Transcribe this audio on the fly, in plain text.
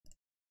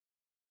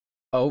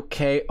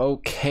Okay,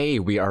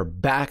 we are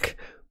back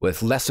with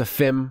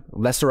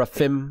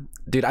SSERAFIM.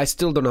 Dude, I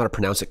still don't know how to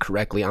pronounce it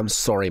correctly. I'm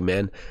sorry,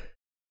 man.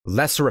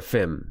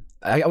 SSERAFIM.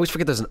 I always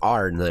forget there's an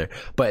R in there.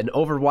 But an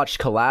Overwatch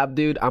collab,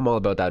 dude, I'm all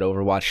about that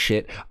Overwatch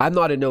shit. I'm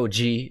not an OG.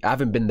 I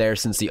haven't been there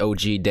since the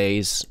OG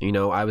days. You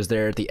know, I was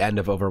there at the end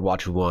of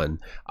Overwatch 1.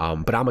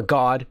 But I'm a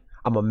god.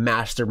 I'm a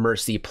Master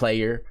Mercy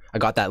player. I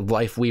got that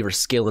Life Weaver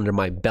skill under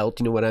my belt,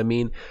 you know what I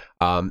mean?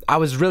 I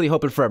was really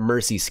hoping for a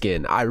Mercy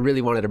skin. I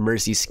really wanted a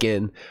Mercy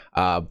skin,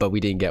 but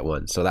we didn't get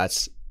one, so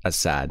that's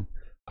sad.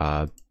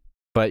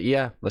 But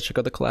yeah, let's check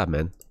out the collab,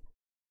 man.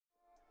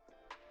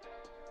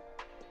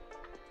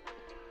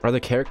 Are the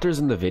characters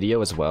in the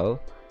video as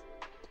well?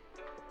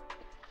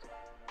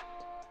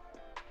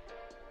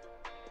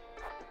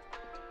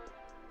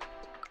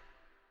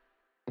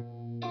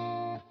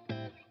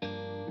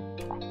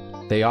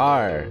 They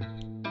are.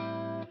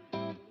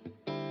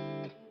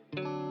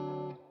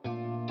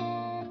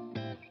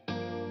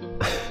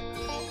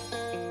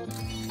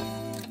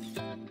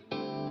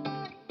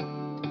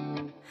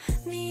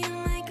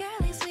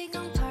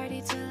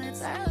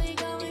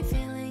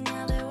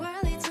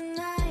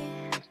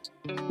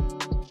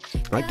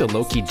 I like the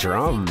low-key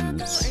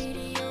drums.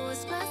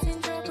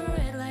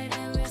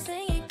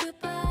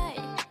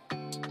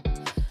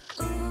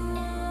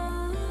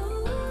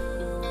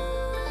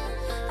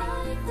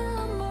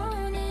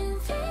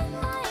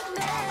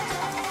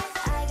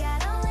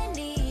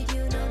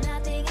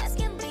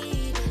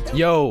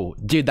 Yo,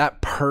 dude,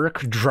 that perk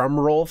drum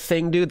roll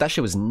thing, dude, that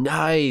shit was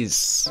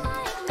nice.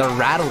 The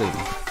rattling.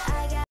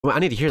 Well, I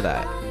need to hear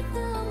that.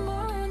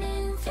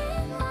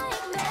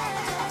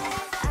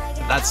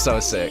 That's so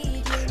sick.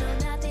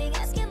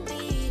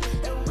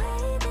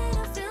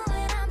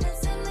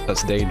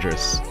 That's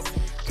dangerous.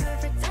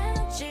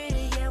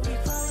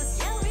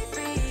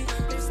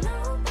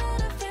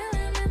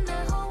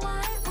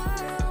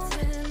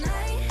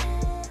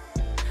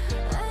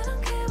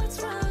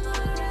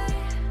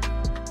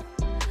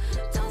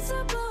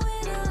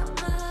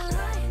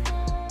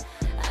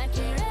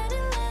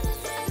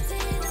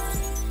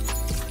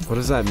 What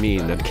does that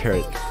mean? I'd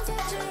carrot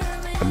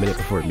a minute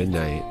before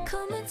midnight.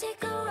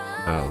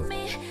 Oh.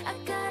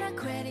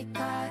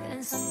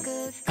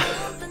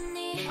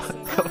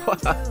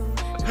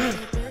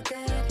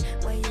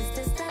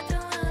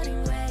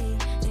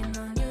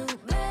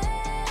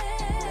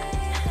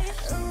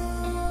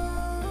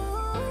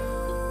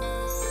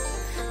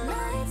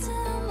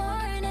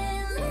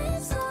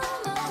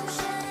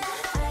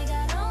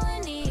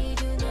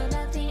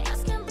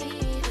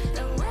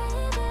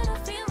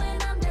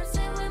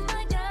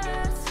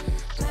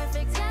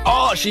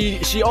 Oh,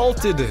 she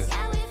ulted.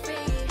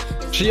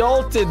 She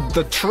ulted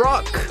the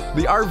truck,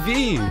 the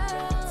RV.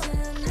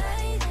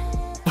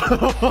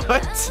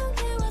 What?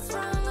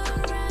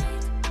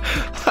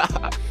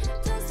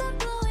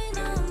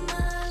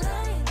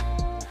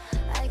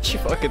 She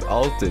fucking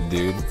ulted,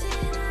 dude.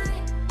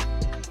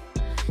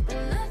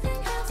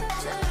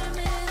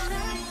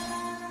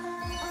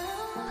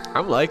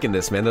 I'm liking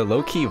this, man. The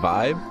low-key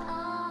vibe.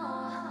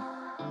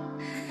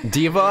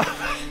 Diva.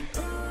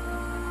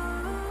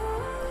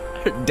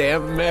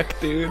 Damn mech,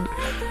 dude.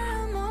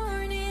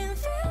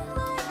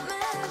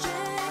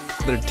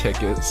 Their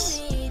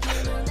tickets.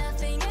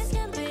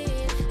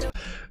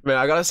 Man,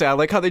 I gotta say, I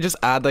like how they just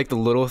add like the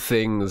little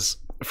things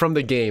from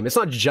the game. It's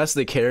not just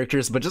the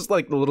characters, but just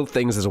like the little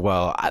things as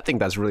well. I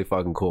think that's really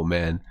fucking cool,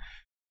 man.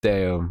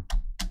 Damn.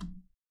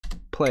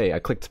 Play. I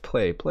clicked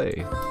play.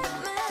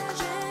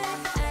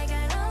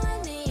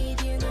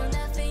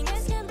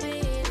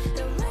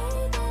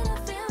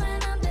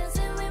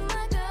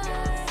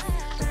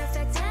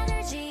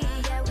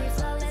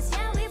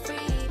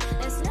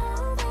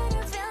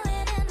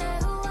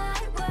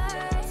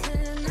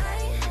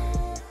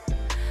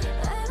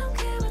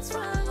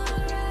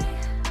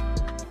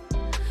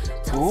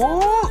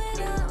 Ooh.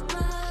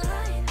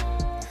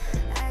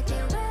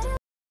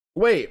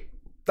 Wait,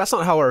 that's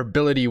not how her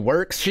ability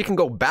works. She can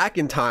go back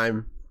in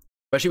time,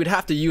 but she would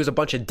have to use a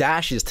bunch of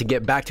dashes to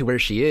get back to where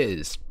she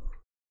is.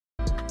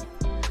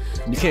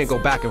 You can't go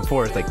back and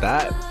forth like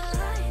that.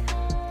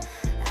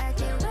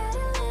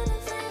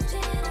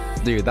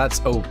 Dude, that's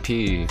OP.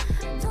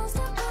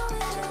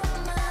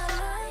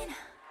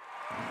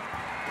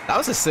 That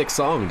was a sick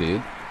song,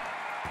 dude.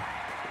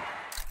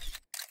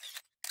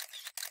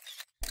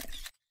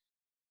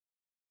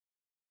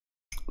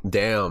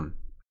 Damn.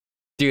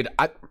 Dude,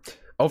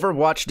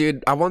 Overwatch,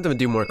 dude, I want them to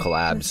do more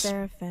collabs.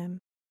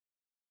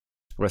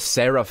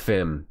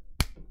 르세라핌.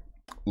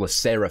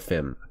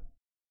 SSERAFIM.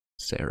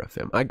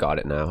 I got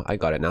it now.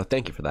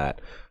 Thank you for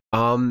that.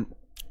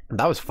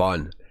 That was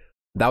fun.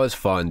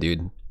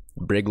 Dude.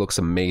 Brig looks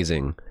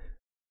amazing.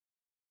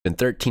 Been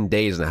 13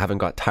 days and I haven't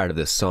got tired of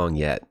this song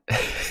yet.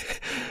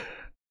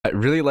 I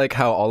really like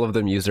how all of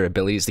them use their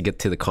abilities to get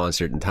to the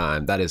concert in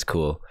time. That is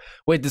cool.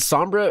 Wait, did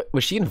Sombra,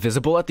 was she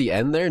invisible at the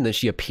end there and then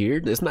she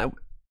appeared? Isn't that,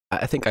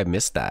 I think I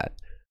missed that.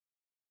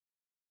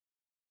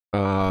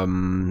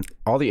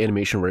 All the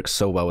animation works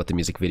so well with the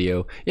music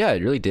video. Yeah,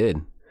 it really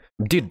did.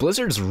 Dude,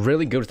 Blizzard's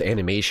really good with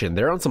animation.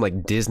 They're on some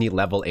like Disney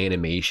level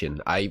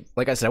animation.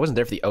 Like I said, I wasn't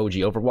there for the OG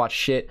Overwatch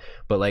shit,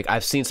 but like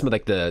I've seen some of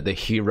like the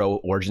hero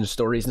origin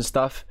stories and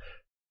stuff.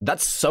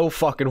 That's so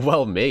fucking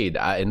well made,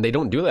 and they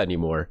don't do that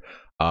anymore.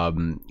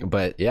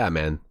 But yeah,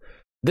 man,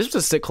 this was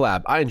a sick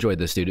collab. I enjoyed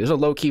this, dude. It was a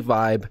low key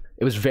vibe.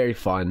 It was very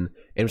fun.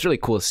 It was really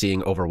cool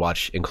seeing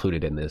Overwatch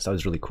included in this. That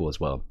was really cool as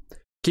well.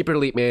 Keep it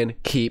elite, man.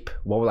 Keep.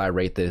 What will I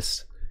rate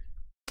this?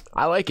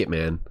 I like it,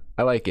 man.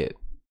 I like it.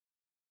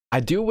 I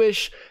do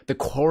wish the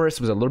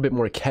chorus was a little bit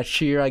more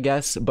catchier, I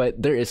guess,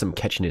 but there is some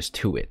catchiness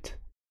to it.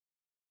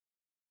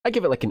 I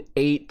give it like an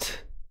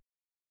 8.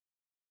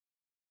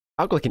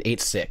 I'll go like an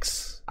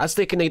 8.6. I was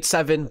thinking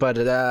 8.7, but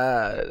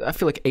I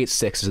feel like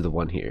 8.6 is the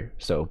one here.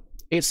 So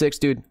 8.6,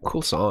 dude.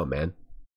 Cool song, man.